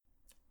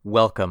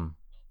Welcome.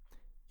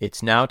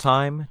 It's now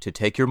time to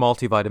take your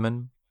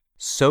multivitamin,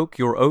 soak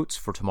your oats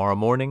for tomorrow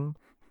morning,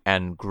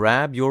 and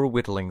grab your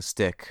whittling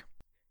stick.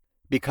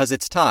 Because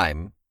it's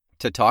time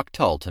to talk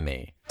Tull to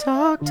me.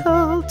 Talk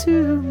Tull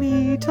to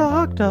me,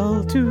 talk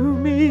Tull to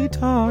me,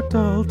 talk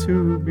Tull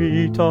to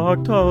me,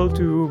 talk Tull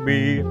to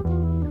me.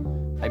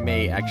 I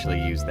may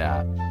actually use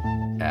that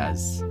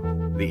as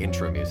the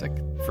intro music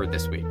for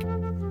this week.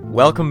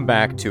 Welcome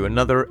back to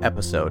another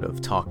episode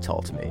of Talk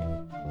Tull to Me.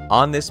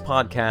 On this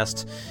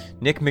podcast,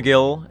 Nick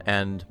McGill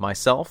and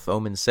myself,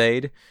 Omen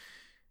Said,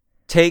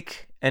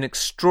 take an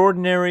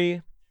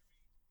extraordinary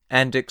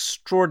and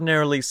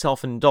extraordinarily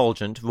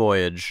self-indulgent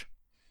voyage.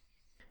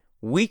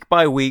 Week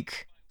by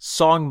week,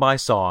 song by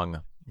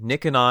song,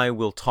 Nick and I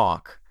will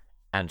talk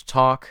and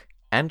talk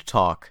and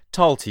talk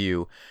Tull to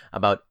you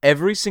about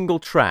every single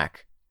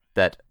track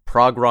that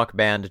prog rock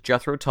band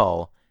Jethro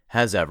Tull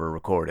has ever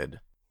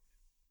recorded.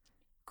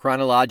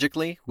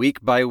 Chronologically,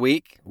 week by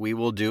week, we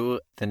will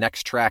do the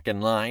next track in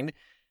line,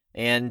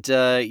 and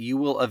you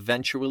will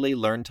eventually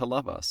learn to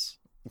love us.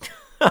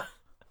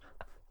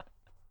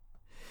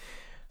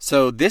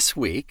 So this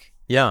week,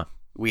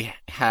 we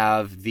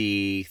have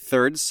the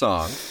third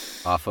song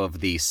off of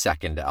the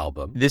second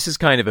album. This is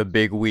kind of a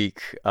big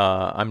week.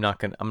 I'm not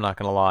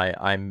gonna lie.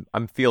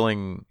 I'm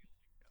feeling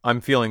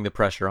the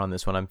pressure on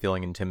this one. I'm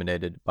feeling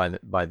intimidated by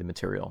the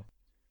material.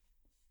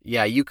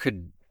 Yeah, you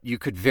could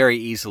very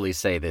easily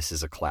say this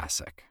is a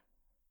classic.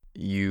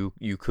 You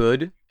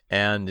could,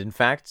 and in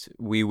fact,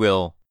 we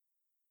will.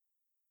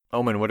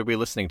 Omen, what are we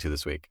listening to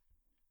this week?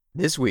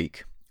 This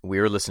week, we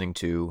are listening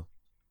to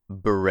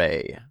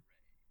Beret.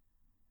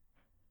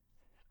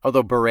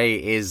 Although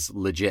Beret is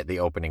legit the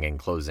opening and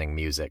closing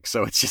music,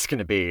 so it's just going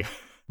to be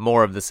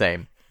more of the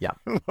same. Yeah,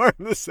 more of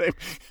the same.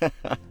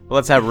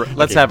 Let's have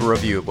a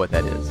review of what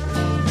that is.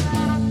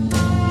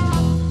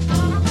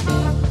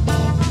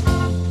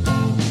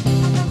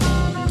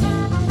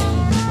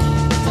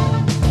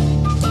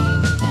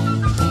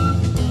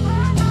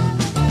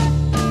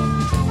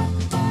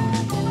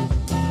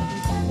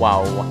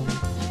 Wow.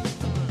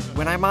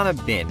 When I'm on a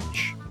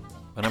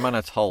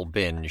Tull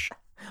binge.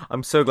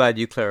 I'm so glad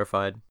you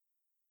clarified.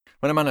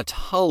 When I'm on a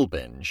Tull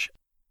binge,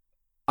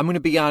 I'm going to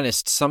be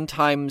honest,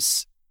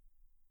 sometimes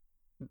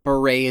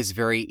Beret is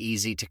very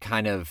easy to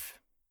kind of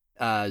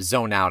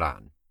zone out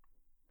on.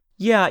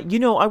 Yeah,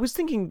 I was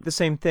thinking the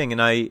same thing,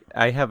 and I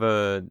have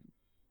a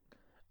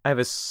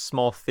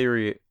small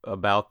theory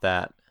about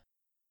that.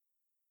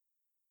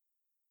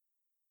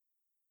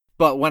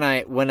 But when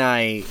I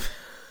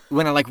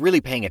like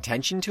really paying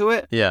attention to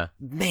it, yeah,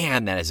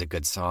 man, that is a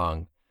good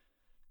song.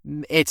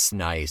 It's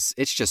nice.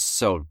 It's just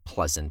so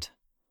pleasant.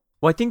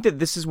 Well, I think that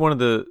this is one of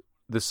the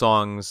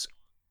songs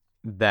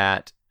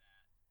that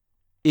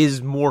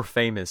is more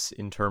famous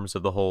in terms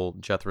of the whole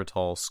Jethro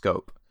Tull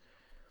scope.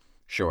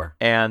 Sure.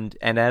 And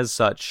as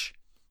such,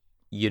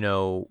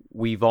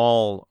 we've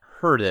all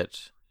heard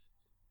it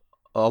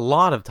a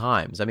lot of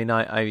times. I mean,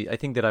 I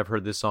think that I've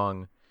heard this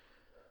song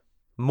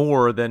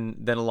more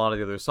than a lot of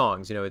the other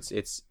songs.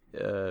 It's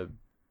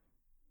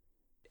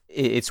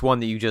one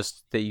that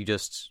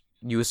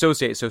you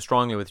associate so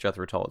strongly with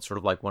Jethro Tull. It's sort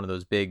of like one of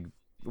those big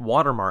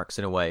watermarks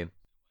in a way.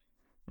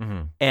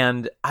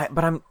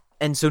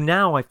 Mm-hmm. So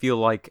now I feel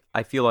like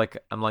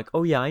I'm like,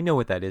 oh yeah, I know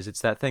what that is.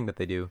 It's that thing that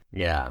they do.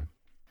 Yeah.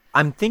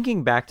 I'm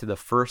thinking back to the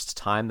first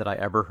time that I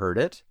ever heard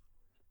it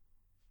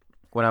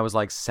when I was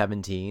like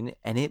 17,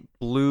 and it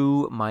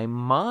blew my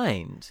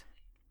mind.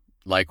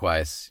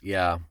 Likewise,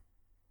 yeah.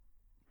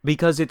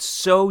 Because it's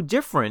so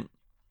different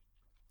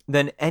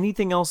than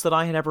anything else that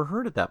I had ever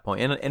heard at that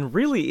point. And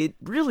really, it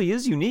really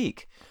is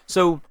unique.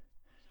 So,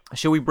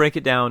 shall we break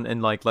it down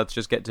and let's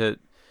just get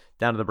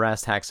down to the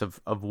brass tacks of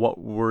what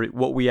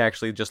we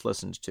actually just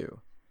listened to?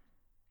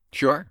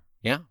 Sure.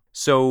 Yeah.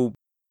 So,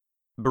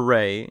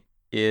 Beret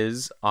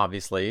is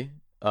obviously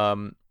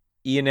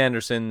Ian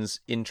Anderson's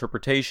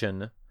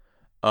interpretation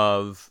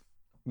of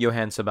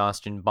Johann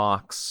Sebastian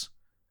Bach's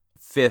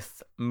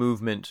fifth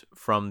movement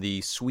from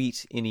the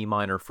Suite in E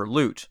minor for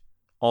lute,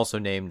 also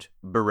named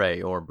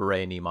Beret or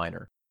Beret in E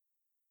minor.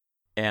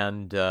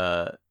 And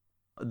the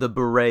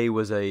Beret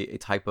was a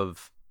type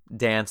of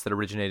dance that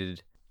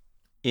originated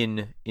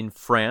in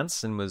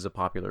France and was a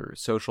popular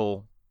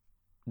social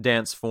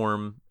dance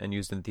form and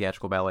used in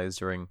theatrical ballets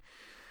during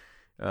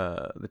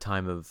the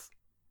time of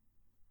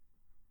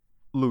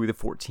Louis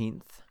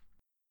XIV.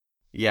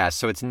 Yeah,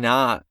 so it's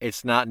not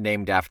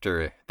named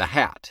after the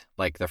hat,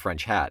 like the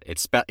French hat.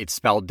 It's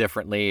spelled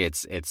differently.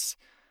 It's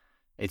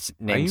named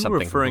something. Are you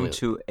referring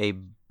completely. to a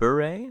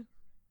beret?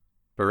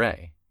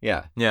 Beret,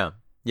 yeah. Yeah.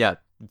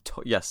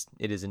 Yes,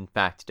 it is in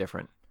fact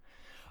different.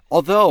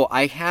 Although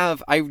I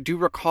do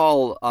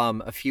recall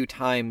a few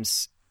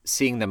times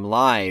seeing them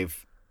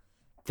live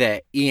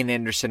that Ian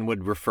Anderson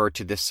would refer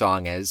to this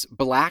song as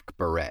Black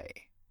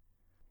Beret.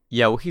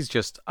 Yeah, well, he's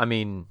just,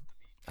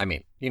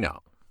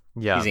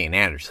 yeah, he's Ian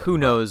Anderson. Who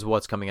knows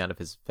what's coming out of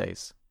his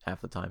face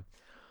half the time.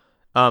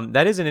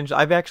 That is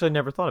I've actually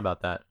never thought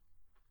about that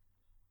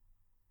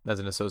as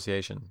an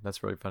association.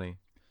 That's really funny.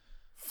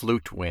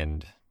 Flute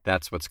wind.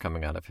 That's what's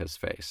coming out of his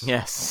face.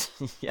 Yes,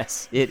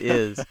 yes, it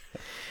is.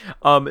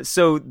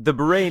 So the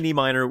Beret in E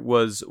minor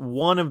was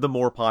one of the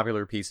more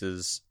popular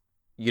pieces,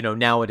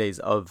 nowadays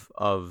of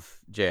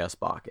J.S.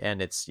 Bach,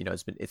 and it's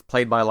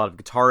played by a lot of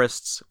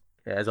guitarists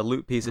as a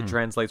lute piece. It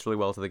translates really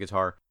well to the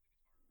guitar,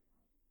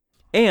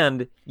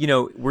 and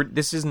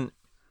this isn't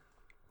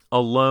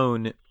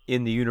alone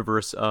in the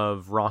universe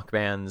of rock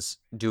bands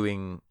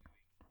doing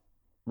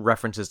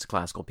references to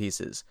classical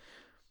pieces.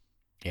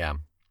 Yeah.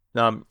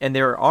 And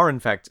there are, in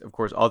fact, of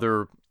course,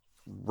 other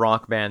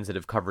rock bands that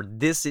have covered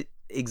this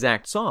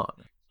exact song.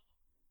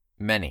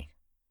 Many.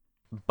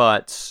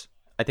 But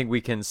I think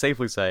we can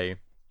safely say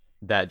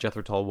that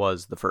Jethro Tull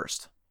was the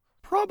first.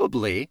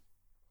 Probably.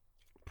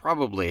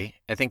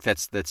 I think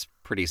that's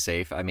pretty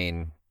safe. I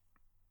mean,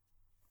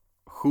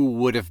 who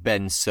would have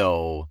been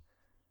so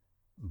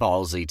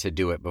ballsy to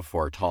do it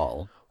before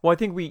Tull? Well, I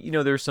think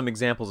there's some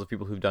examples of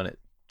people who've done it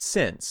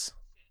since.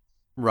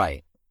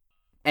 Right.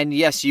 And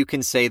yes, you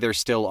can say there's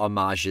still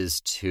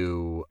homages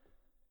to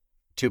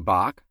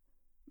Bach,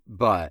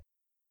 but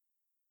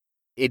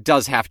it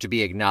does have to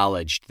be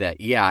acknowledged that,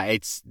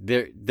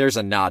 there's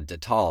a nod to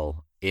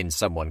Tull in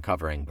someone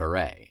covering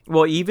Beret.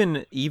 Well,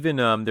 even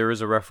there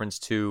is a reference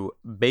to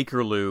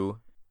Bakerloo,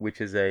 which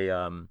is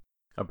a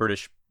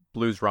British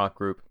blues rock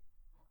group.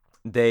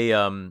 They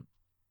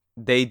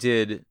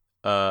did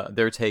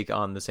their take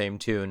on the same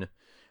tune,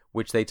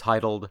 which they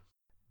titled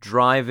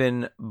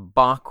 "Drivin'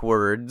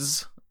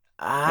 Bachwards."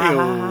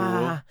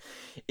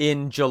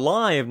 In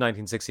July of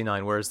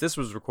 1969, whereas this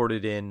was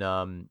recorded in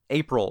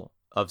April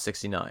of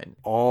 69.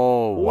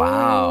 Oh,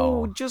 wow.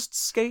 Oh, just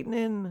skating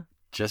in.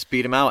 Just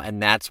beat him out,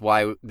 and that's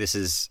why this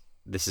is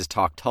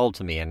Talk Tull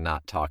to me and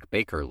not Talk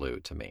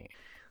Bakerloo to me.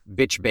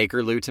 Bitch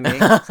Bakerloo to me.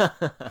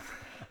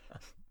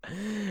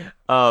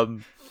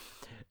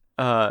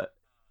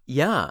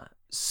 Yeah.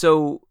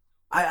 So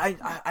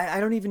I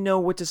don't even know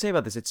what to say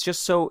about this. It's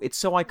just so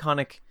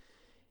iconic.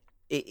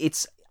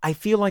 I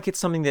feel like it's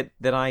something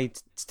that I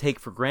take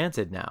for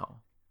granted now.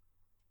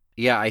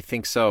 Yeah, I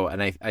think so,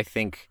 and I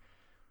think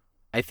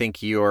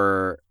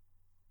your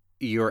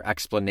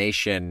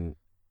explanation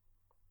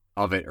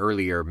of it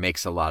earlier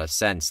makes a lot of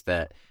sense.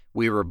 That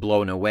we were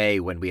blown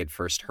away when we had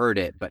first heard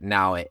it, but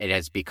now it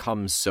has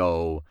become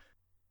so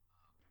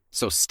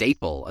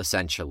staple,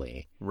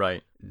 essentially.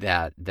 Right.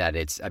 That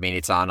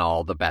it's on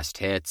all the best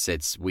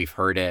hits. We've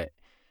heard it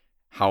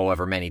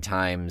however many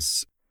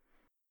times.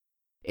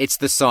 It's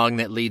the song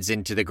that leads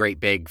into the great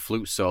big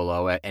flute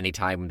solo at any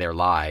time they're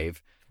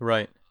live.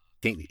 Right.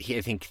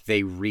 I think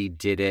they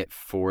redid it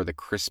for the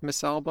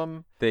Christmas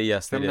album. They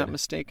if I'm did. not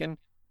mistaken.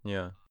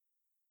 Yeah.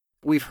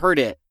 We've heard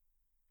it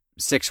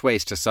 6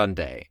 Ways to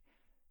Sunday,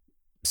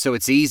 so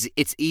it's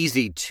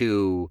easy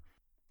to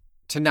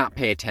not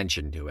pay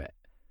attention to it.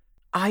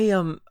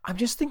 I'm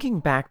just thinking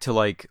back to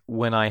like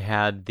when I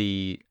had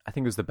I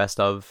think it was the Best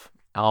Of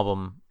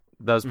album.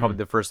 That was probably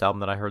the first album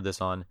that I heard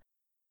this on.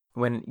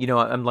 When,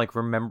 I'm like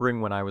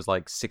remembering when I was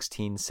like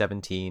 16,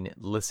 17,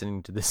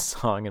 listening to this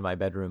song in my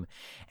bedroom,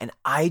 and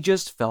I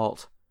just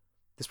felt,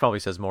 this probably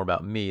says more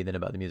about me than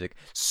about the music,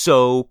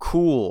 so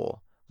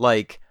cool.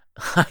 Like,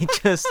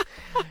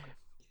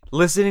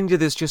 listening to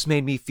this just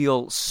made me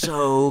feel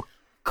so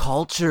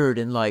cultured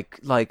and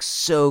like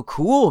so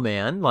cool,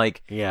 man.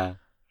 Like, yeah.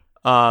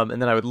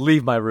 And then I would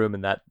leave my room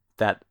and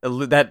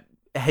that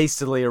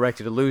hastily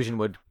erected illusion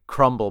would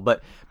crumble.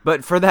 But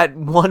for that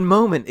one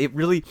moment, it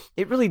really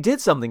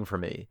did something for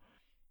me.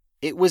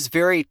 It was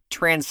very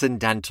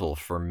transcendental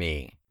for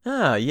me.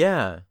 Ah,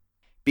 yeah.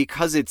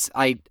 Because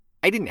I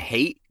didn't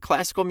hate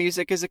classical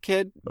music as a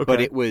kid, okay. But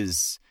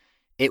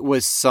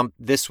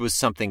this was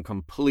something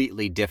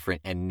completely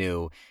different and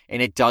new,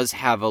 and it does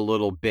have a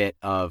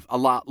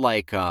lot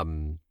like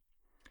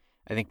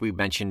I think we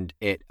mentioned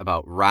it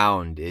about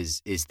Round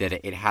is that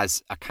it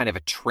has a kind of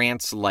a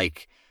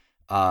trance-like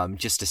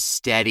just a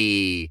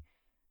steady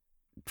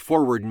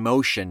forward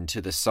motion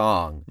to the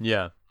song.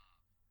 Yeah.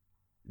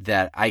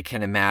 That I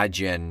can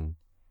imagine,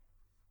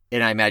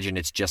 and I imagine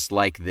it's just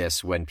like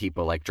this when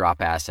people like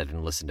drop acid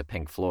and listen to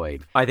Pink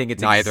Floyd. I think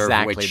it's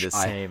exactly the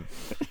same.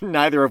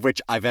 Neither of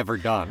which I've ever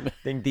done. I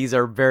think these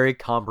are very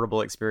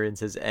comparable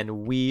experiences,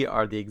 and we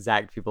are the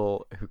exact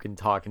people who can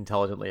talk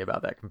intelligently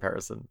about that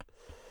comparison.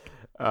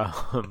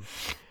 But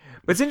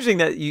it's interesting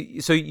that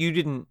you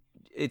didn't.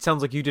 It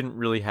sounds like you didn't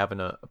really have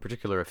a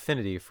particular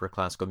affinity for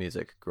classical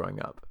music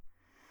growing up.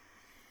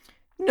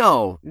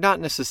 No, not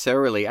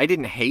necessarily. I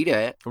didn't hate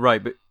it.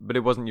 Right, but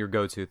it wasn't your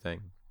go-to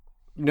thing.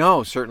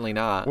 No, certainly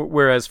not.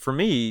 Whereas for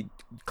me,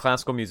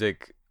 classical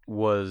music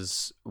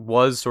was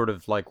sort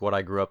of like what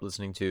I grew up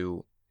listening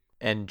to,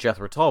 and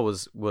Jethro Tull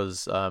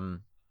was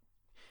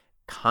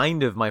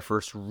kind of my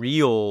first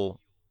real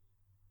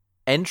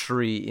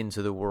entry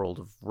into the world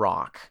of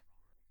rock.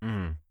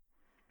 Mm.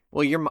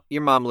 Well,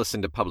 your mom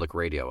listened to public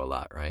radio a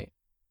lot, right?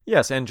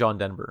 Yes, and John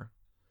Denver.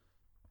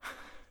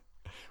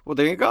 Well,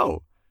 there you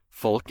go.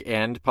 Folk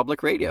and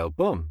public radio.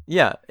 Boom.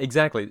 Yeah,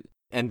 exactly.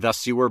 And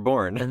thus you were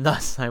born. And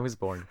thus I was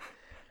born.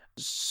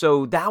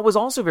 So that was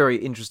also very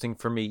interesting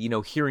for me,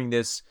 hearing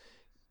this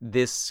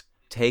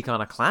take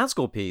on a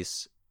classical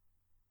piece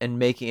and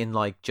making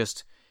like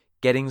just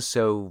getting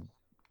so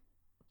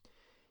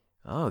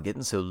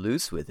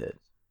loose with it.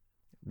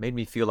 Made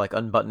me feel like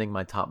unbuttoning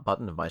my top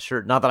button of my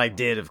shirt. Not that I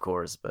did, of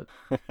course, but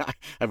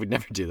I would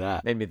never do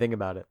that. Made me think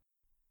about it.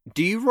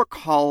 Do you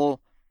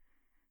recall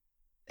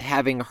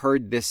having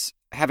heard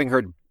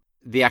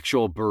the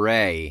actual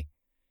Beret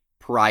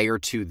prior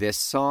to this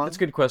song? That's a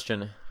good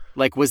question.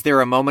 Like, was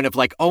there a moment of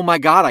like, oh my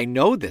God, I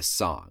know this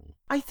song?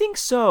 I think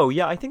so.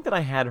 Yeah, I think that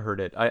I had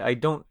heard it. I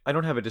don't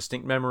have a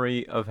distinct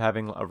memory of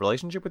having a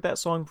relationship with that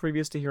song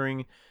previous to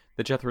hearing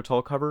the Jethro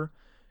Tull cover,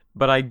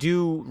 but I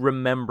do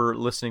remember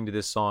listening to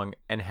this song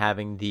and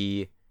having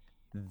the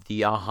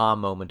aha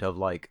moment of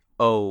like,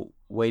 oh,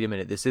 wait a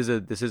minute, this is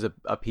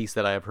a piece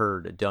that I have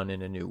heard done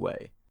in a new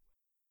way.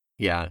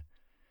 Yeah.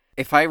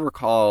 If I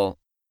recall,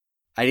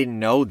 I didn't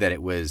know that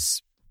it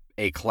was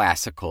a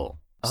classical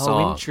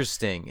song. Oh,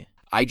 interesting.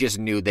 I just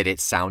knew that it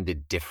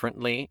sounded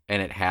differently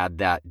and it had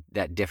that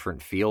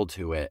different feel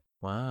to it.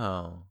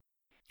 Wow.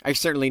 I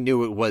certainly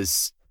knew it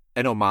was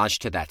an homage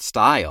to that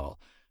style,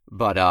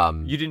 but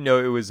you didn't know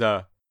it was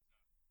an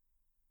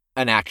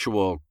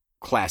actual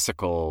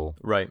classical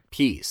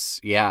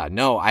piece. Yeah,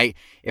 no,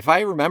 if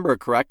I remember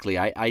correctly,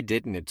 I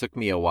didn't. It took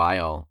me a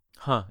while.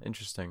 Huh,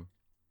 interesting.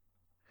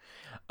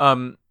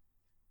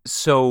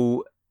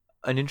 So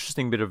an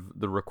interesting bit of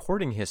the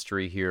recording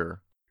history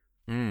here.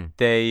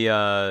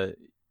 They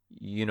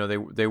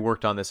they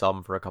worked on this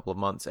album for a couple of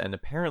months, and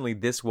apparently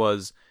this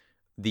was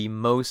the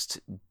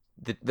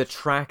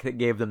track that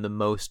gave them the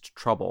most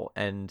trouble,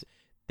 and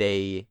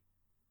they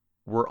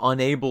were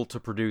unable to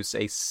produce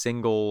a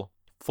single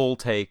full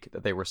take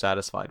that they were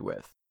satisfied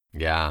with.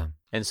 Yeah.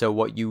 And so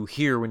what you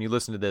hear when you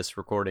listen to this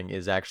recording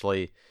is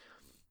actually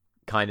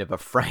kind of a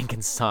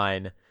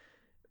Frankenstein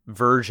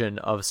version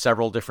of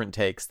several different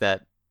takes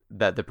that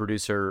the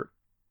producer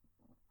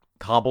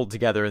cobbled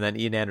together, and then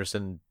Ian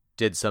Anderson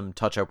did some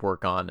touch-up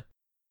work on.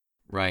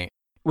 Right.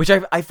 Which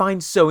I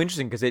find so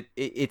interesting, because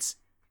it's,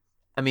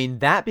 I mean,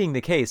 that being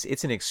the case,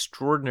 it's an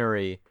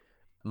extraordinary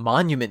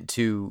monument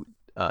to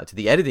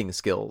the editing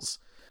skills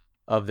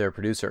of their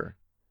producer,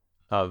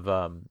 of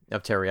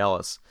Terry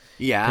Ellis.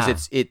 Yeah.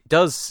 Because it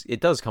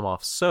does come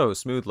off so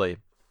smoothly.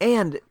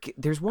 And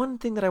there's one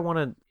thing that I want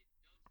to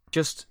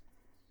just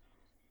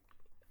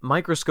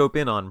microscope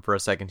in on for a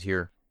second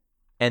here,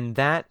 and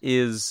that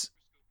is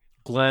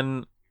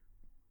Glenn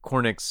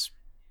Cornick's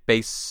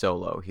bass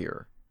solo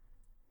here.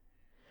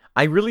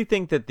 I really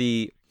think that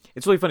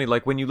it's really funny,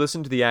 like when you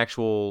listen to the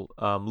actual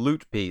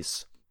lute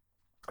piece,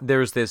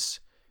 there's this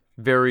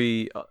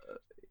very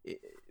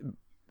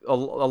a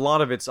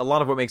lot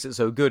of what makes it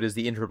so good is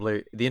the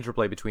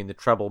interplay between the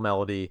treble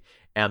melody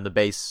and the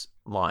bass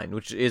line,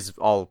 which is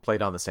all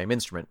played on the same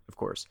instrument, of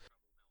course.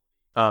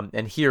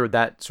 And here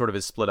that sort of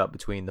is split up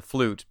between the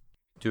flute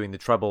doing the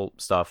treble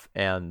stuff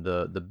and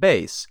the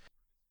bass.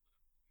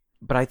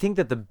 But I think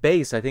that the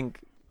bass,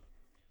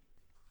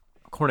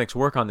 Cornick's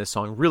work on this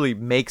song really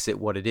makes it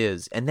what it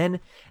is. And then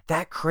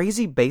that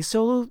crazy bass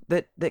solo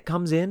that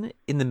comes in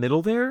the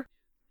middle there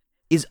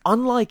is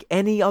unlike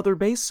any other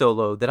bass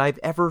solo that I've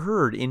ever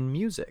heard in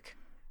music.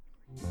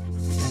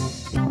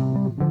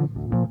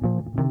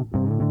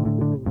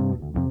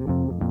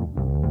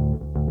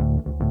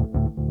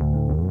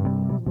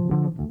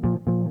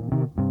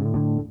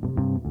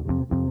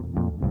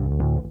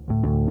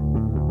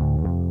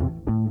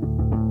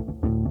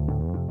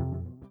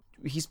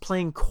 He's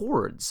playing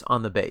chords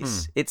on the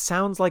bass. It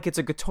sounds like it's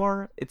a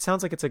guitar. It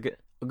sounds like it's a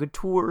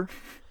guitar.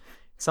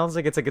 It sounds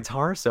like it's a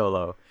guitar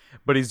solo,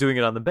 but he's doing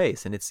it on the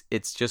bass, and it's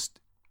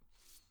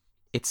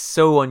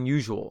so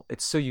unusual.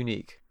 It's so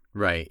unique.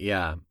 Right,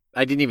 yeah.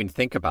 I didn't even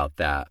think about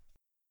that.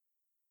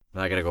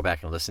 I got to go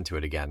back and listen to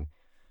it again.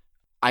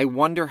 I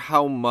wonder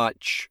how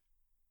much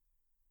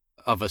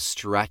of a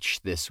stretch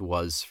this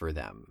was for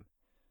them.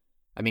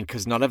 I mean,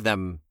 because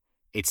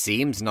it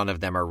seems none of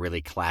them are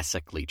really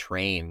classically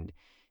trained.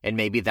 And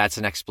maybe that's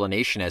an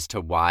explanation as to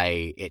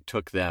why it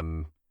took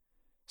them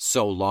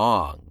so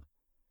long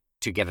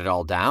to get it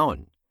all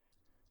down.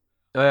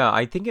 Yeah,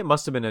 I think it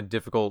must have been a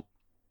difficult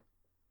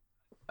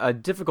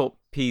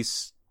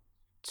piece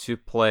to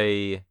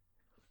play.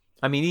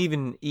 I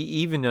mean,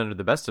 even under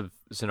the best of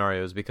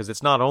scenarios, because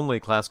it's not only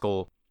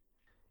classical.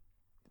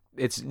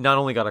 It's not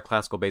only got a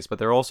classical bass, but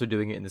they're also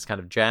doing it in this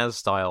kind of jazz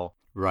style,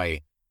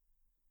 right?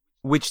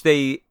 Which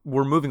they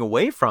were moving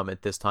away from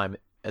at this time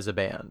as a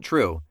band.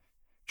 True.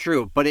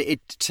 But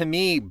it to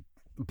me,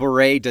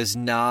 Beret does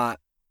not.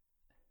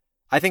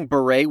 I think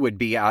Beret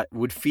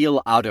would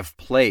feel out of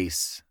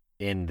place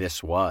in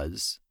This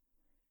Was.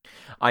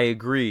 I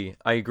agree,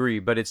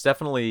 but it's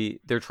definitely,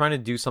 they're trying to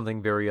do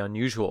something very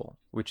unusual,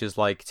 which is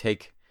like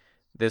take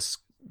this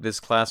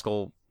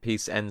classical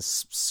piece and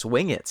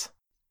swing it.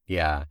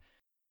 Yeah.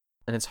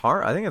 And it's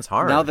hard. I think it's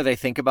hard. Now that I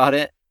think about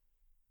it,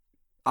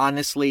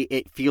 honestly,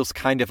 it feels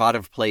kind of out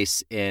of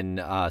place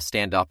in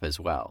Stand Up as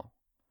well.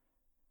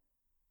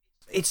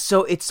 It's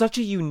such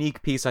a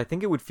unique piece. I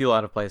think it would feel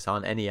out of place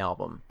on any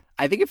album.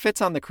 I think it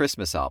fits on the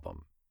Christmas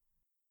album.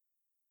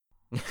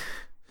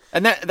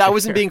 And that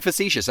wasn't being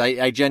facetious.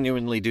 I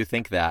genuinely do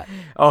think that.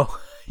 Oh,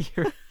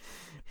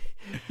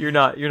 you're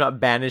not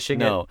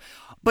banishing it. No.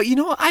 But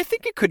I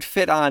think it could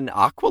fit on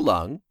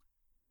Aqualung.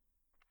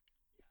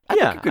 I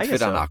think it could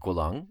fit on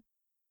Aqualung.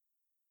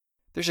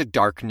 There's a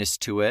darkness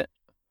to it.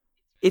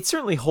 It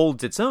certainly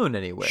holds its own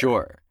anyway.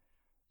 Sure.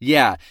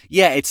 Yeah.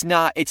 It's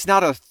not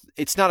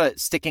a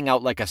sticking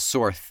out like a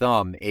sore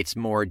thumb. It's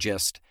more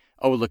just,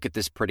 oh, look at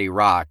this pretty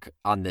rock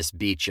on this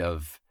beach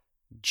of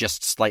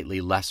just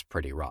slightly less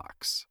pretty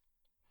rocks.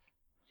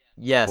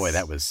 Yes. Boy,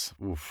 that was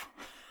oof.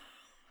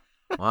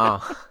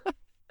 Wow.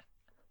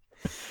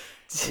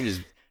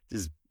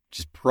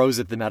 just pros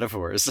at the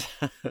metaphors.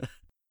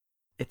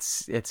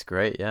 It's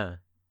great, yeah.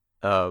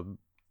 I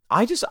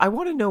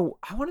want to know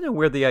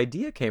where the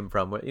idea came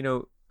from.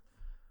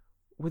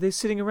 Were they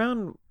sitting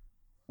around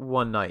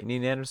one night and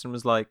Ian Anderson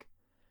was like,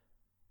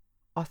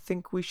 I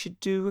think we should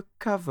do a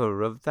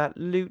cover of that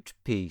lute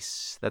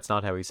piece. That's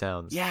not how he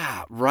sounds.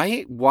 Yeah,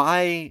 right?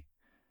 Why?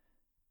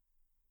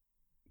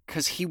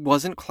 Because he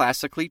wasn't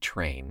classically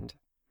trained.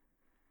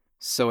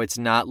 So it's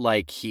not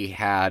like he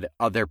had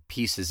other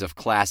pieces of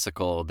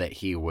classical that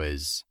he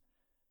was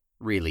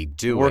really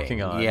doing.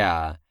 Working on.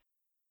 Yeah.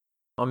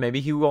 Or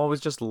maybe he always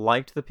just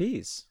liked the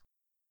piece.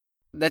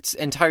 That's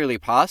entirely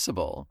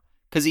possible.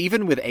 Because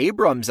even with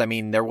Abrams, I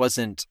mean, there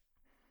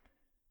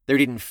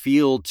didn't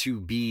feel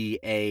to be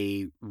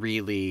a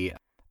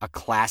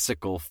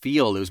classical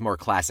feel. It was more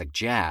classic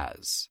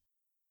jazz.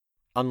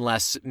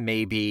 Unless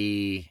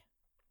maybe,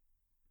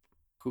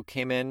 who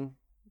came in?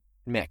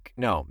 Mick.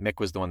 No, Mick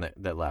was the one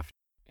that left.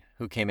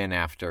 Who came in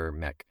after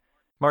Mick?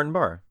 Martin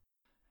Barre.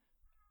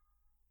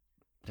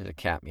 There's a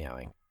cat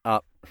meowing.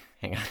 Oh,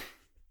 hang on.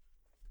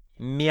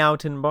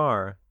 Meowton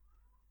Barre.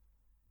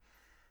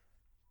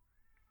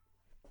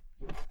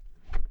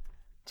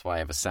 That's why I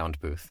have a sound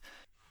booth.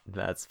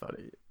 That's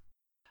funny.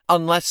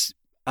 Unless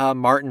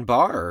Martin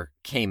Barre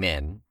came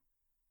in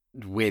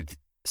with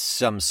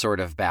some sort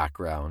of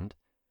background.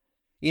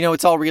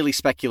 It's all really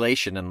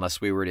speculation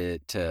unless we were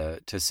to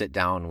sit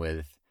down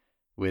with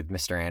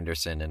Mr.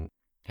 Anderson and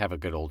have a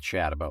good old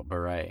chat about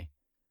Barre.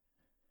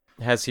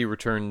 Has he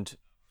returned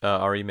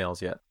our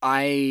emails yet?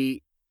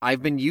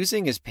 I've been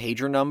using his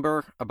pager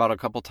number about a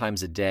couple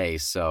times a day,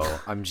 so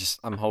I'm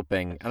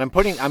hoping, and I'm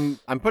putting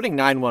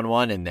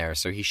 911 in there,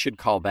 so he should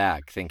call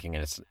back thinking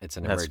it's an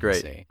emergency. That's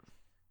great.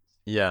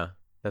 Yeah,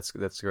 that's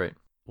great.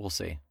 We'll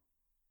see.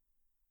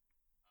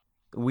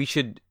 We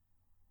should.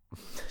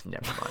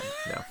 Never mind.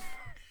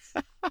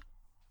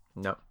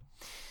 No.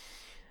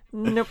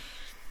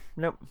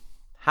 Nope.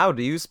 How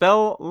do you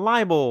spell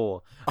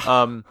libel?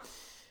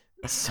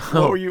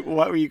 So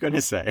what were you going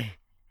to say?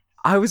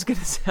 I was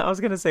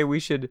gonna say we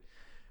should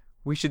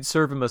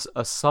serve him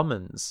a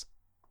summons,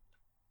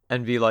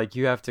 and be like,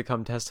 you have to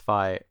come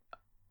testify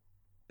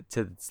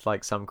to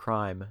like some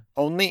crime.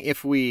 Only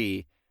if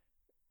we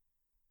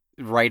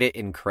write it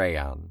in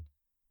crayon.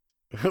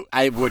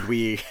 Would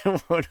we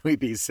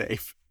be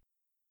safe?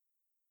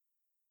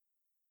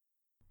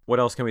 What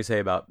else can we say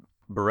about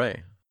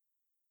Barre?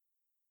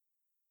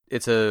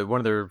 It's one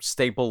of their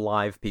staple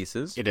live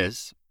pieces. It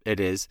is.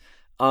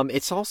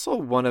 It's also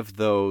one of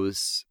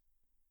those,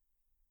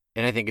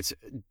 and I think it's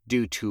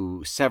due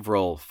to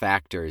several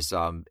factors,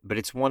 but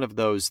it's one of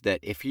those that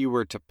if you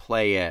were to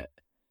play it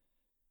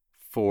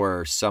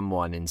for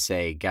someone and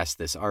say, guess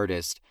this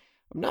artist,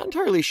 I'm not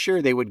entirely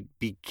sure they would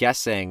be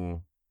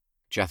guessing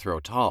Jethro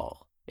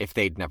Tull if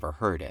they'd never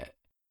heard it.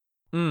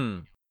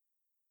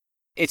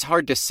 It's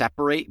hard to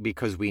separate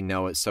because we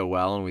know it so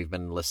well and we've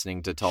been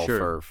listening to Tull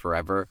for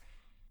forever.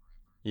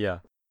 Yeah.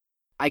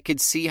 I could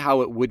see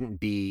how it wouldn't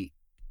be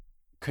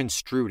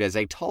construed as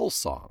a Tull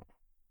song.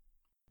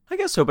 I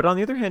guess so, but on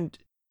the other hand,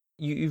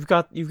 you've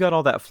got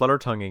all that flutter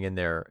tonguing in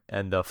there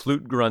and the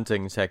flute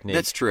grunting technique.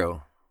 That's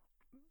true.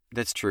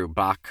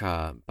 Bach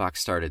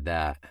started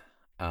that,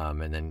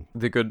 and then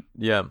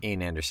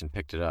Ian Anderson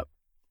picked it up.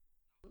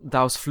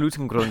 That was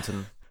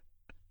Fluten-grunten.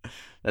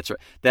 That's right.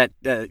 That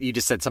you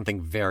just said something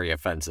very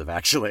offensive,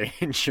 actually,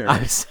 in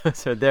German.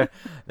 So there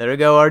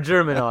go our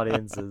German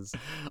audiences.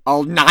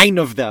 All 9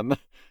 of them.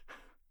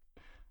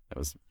 That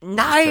was 9.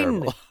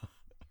 Terrible.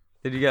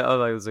 Did you get? Oh,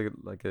 that was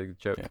like a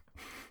joke.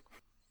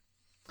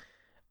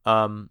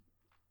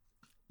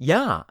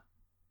 Yeah.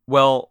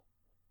 Well,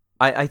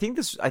 I think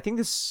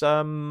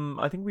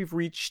we've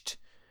reached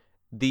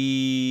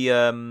the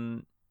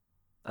end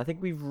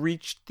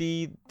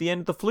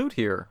of the flute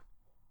here.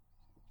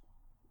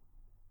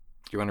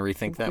 Do you want to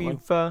rethink that one?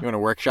 You want to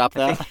workshop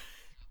that?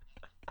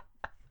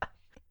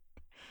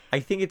 I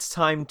think it's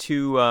time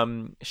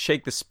to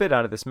shake the spit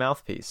out of this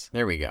mouthpiece.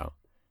 There we go.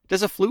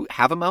 Does a flute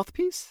have a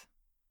mouthpiece?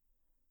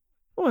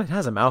 Well, it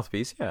has a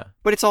mouthpiece, yeah.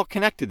 But it's all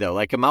connected, though.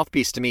 Like, a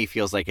mouthpiece to me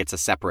feels like it's a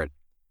separate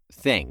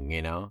thing,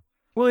 you know?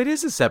 Well, it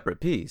is a separate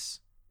piece.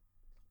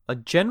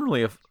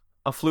 Generally,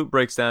 a flute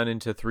breaks down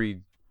into 3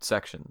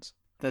 sections.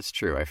 That's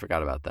true. I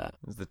forgot about that.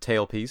 There's the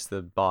tailpiece,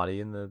 the body,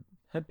 and the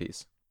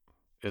headpiece.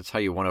 It's how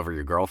you won over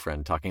your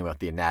girlfriend, talking about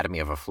the anatomy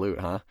of a flute,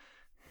 huh?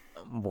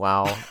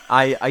 Wow.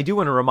 I do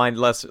want to remind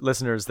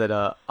listeners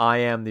that I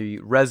am the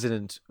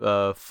resident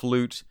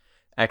flute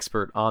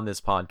expert on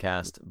this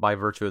podcast by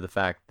virtue of the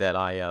fact that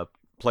I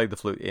played the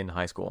flute in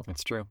high school.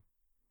 That's true.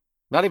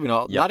 Not even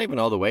all. Yep. Not even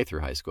all the way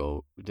through high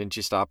school. Didn't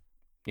you stop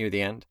near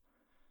the end?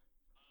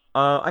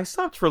 I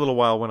stopped for a little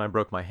while when I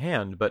broke my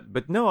hand,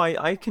 but no,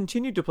 I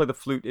continued to play the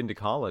flute into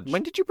college.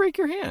 When did you break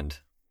your hand?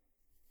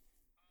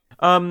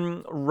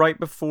 Right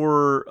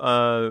before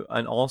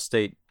an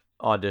Allstate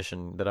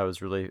audition that I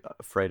was really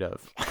afraid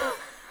of.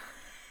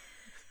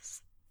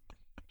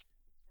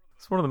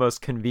 It's one of the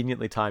most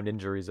conveniently timed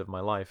injuries of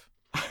my life.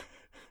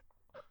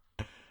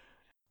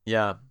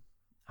 Yeah.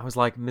 I was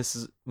like,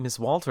 Miss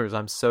Walters,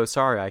 I'm so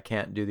sorry I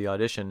can't do the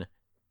audition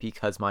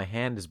because my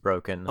hand is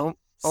broken.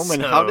 Oh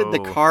man, how did the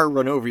car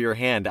run over your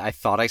hand? I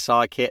thought I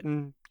saw a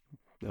kitten.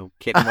 The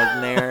kitten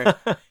wasn't there.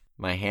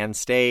 My hand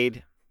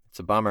stayed. It's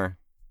a bummer.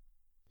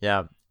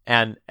 Yeah.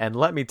 And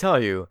let me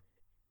tell you,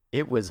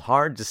 it was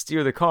hard to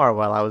steer the car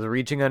while I was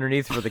reaching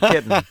underneath for the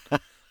kitten.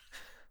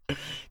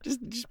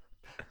 just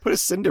put a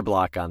cinder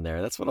block on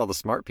there. That's what all the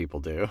smart people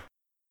do.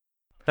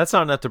 That's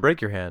not enough to break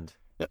your hand.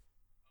 Yep.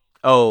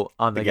 Oh,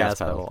 on the gas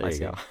gas pedal. There I you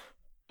see. go.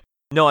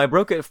 No, I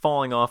broke it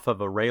falling off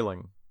of a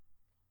railing.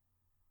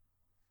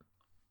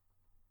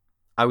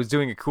 I was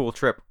doing a cool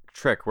trick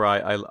where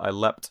I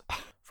leapt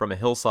from a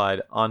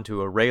hillside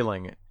onto a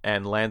railing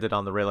and landed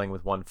on the railing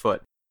with one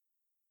foot.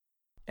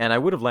 And I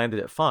would have landed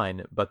it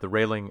fine, but the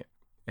railing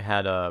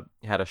had a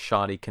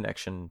shoddy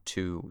connection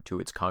to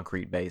its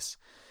concrete base.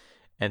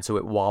 And so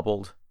it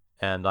wobbled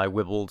and I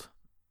wibbled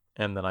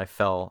and then I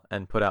fell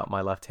and put out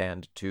my left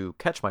hand to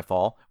catch my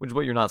fall, which is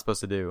what you're not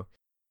supposed to do.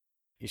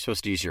 You're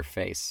supposed to use your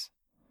face.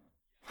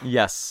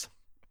 Yes.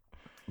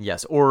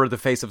 Yes, or the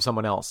face of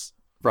someone else.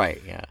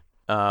 Right, yeah.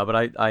 But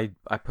I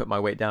put my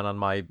weight down on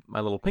my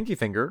little pinky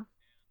finger,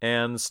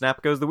 and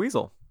snap goes the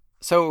weasel.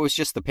 So it was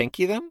just the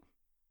pinky then?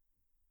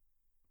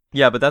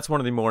 Yeah, but that's one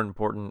of the more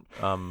important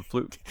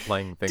flute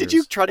playing fingers. Did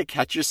you try to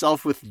catch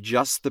yourself with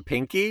just the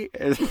pinky?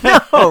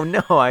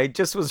 No, I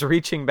just was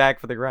reaching back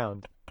for the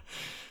ground.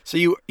 So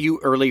you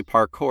early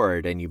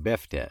parkoured and you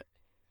biffed it.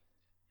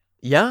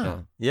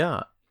 Yeah.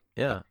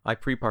 I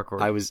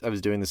pre-parkoured. I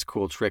was doing this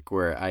cool trick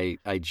where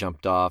I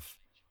jumped off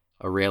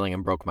a railing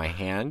and broke my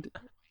hand,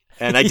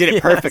 and I did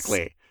it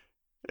perfectly.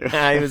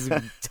 I was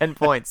 10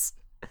 points.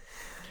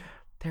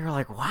 They were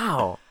like,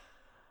 wow.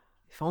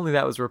 If only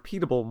that was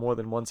repeatable more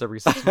than once every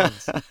 6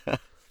 months.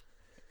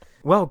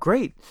 Well,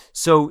 great.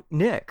 So,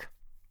 Nick.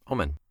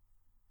 Omen.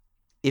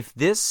 If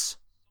this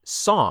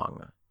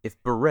song,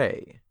 if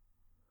Beret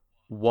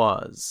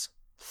was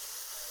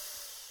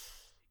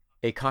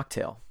a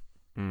cocktail,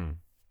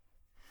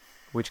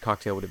 which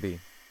cocktail would it be?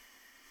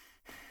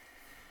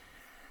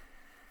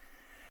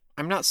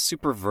 I'm not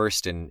super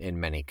versed in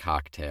many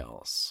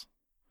cocktails.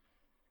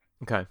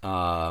 Okay.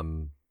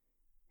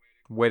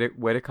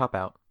 Way to cop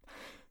out.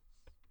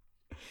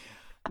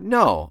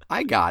 No,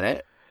 I got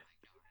it.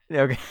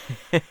 Okay.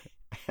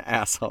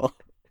 Asshole.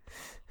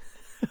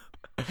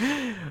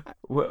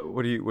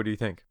 What do you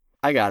think?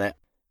 I got it.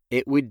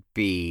 It would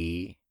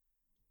be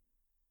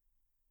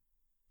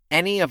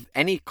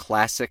any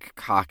classic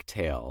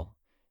cocktail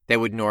that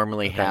would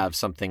normally have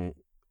something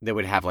that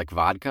would have like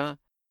vodka.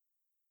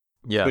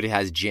 Yeah. But it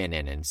has gin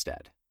in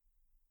instead.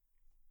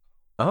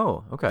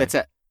 Oh, okay. That's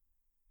it.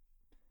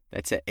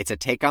 It's a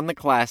take on the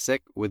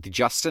classic with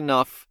just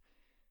enough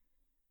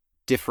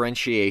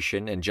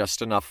differentiation and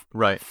just enough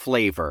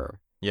flavor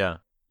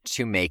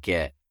to make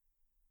it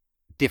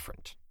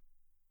different.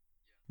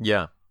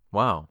 Yeah.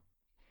 Wow.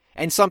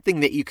 And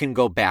something that you can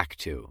go back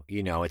to.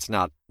 You know, it's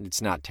not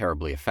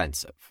terribly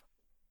offensive.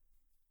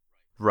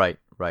 Right.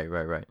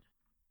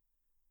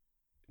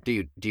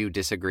 Do you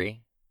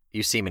disagree?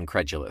 You seem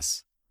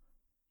incredulous.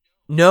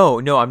 No,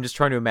 I'm just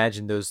trying to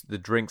imagine the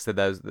drinks that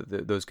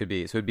those could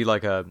be. So it'd be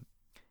like a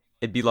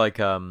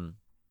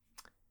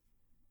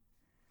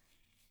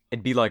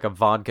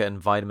vodka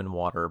and vitamin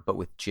water, but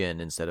with gin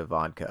instead of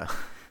vodka.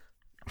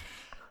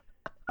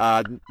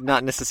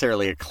 Not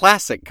necessarily a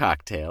classic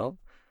cocktail.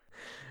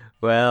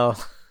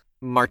 Well,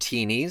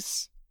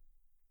 martinis.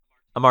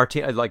 A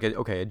martini,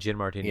 a gin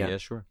martini. Yeah,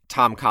 sure.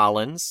 Tom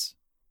Collins.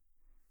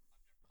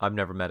 I've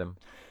never met him.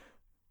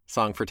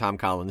 Song for Tom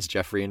Collins,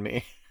 Jeffrey and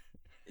Me.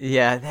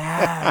 Yeah,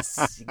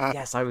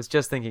 yes, I was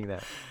just thinking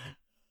that.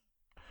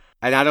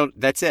 And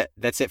that's it.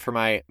 That's it for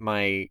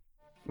my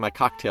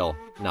cocktail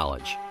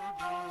knowledge.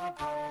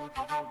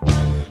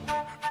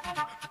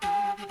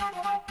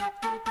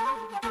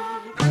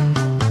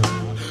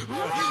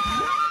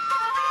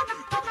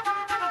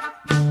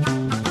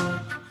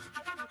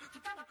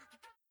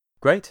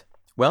 Great.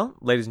 Well,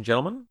 ladies and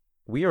gentlemen,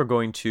 we are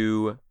going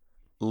to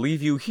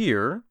leave you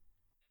here,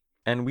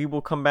 and we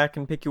will come back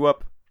and pick you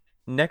up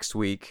next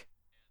week.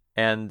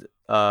 And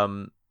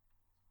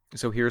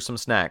so here's some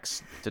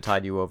snacks to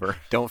tide you over.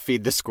 Don't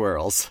feed the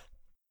squirrels.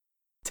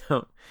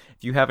 If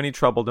you have any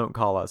trouble, don't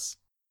call us.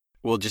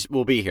 We'll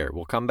be here.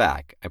 We'll come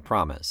back. I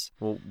promise.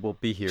 We'll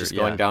be here. Just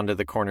going down to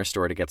the corner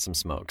store to get some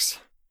smokes.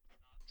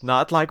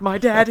 Not like my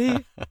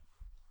daddy.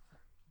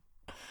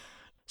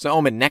 So,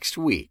 Omen, next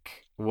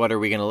week, what are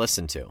we going to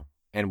listen to?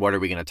 And what are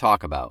we going to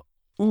talk about?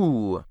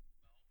 Ooh.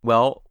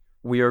 Well,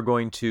 we are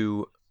going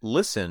to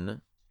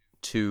listen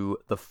to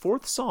the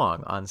fourth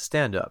song on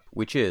Stand Up,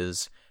 which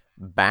is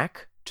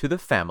Back to the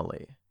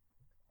Family.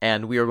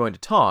 And we are going to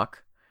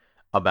talk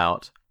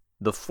about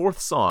the fourth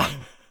song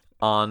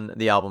on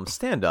the album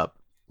Stand Up,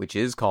 which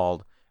is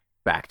called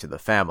Back to the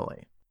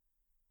Family.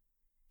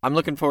 I'm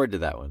looking forward to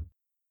that one.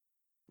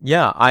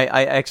 Yeah, I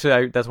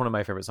actually that's one of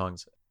my favorite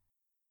songs.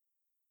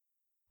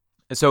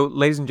 So,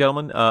 ladies and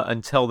gentlemen,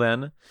 until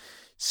then,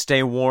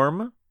 stay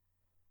warm,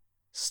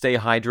 stay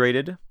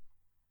hydrated,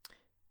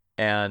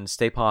 and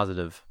stay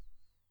positive.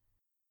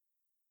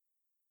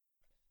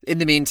 In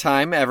the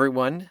meantime,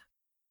 everyone,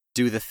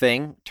 do the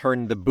thing.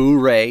 Turn the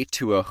boo-ray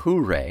to a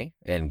hooray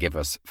and give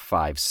us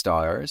 5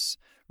 stars.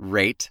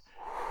 Rate,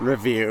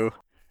 review,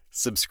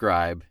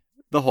 subscribe,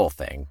 the whole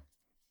thing.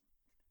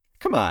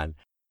 Come on.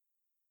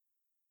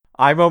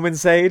 I'm Omen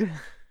Said.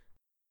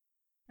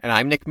 And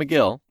I'm Nick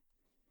McGill.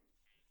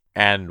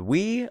 And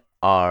we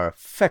are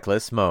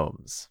Feckless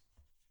Momes.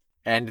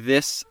 And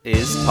this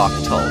is Talk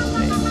Tull to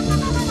Me.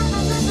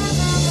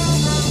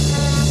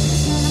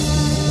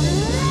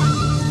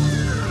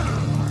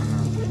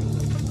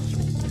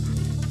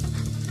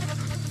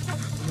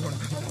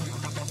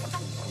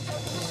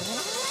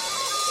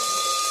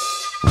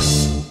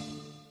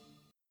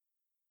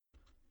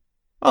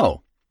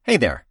 Oh, hey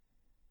there.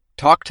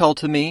 Talk Tull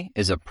to Me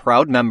is a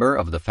proud member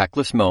of the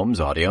Feckless Momes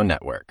audio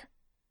network.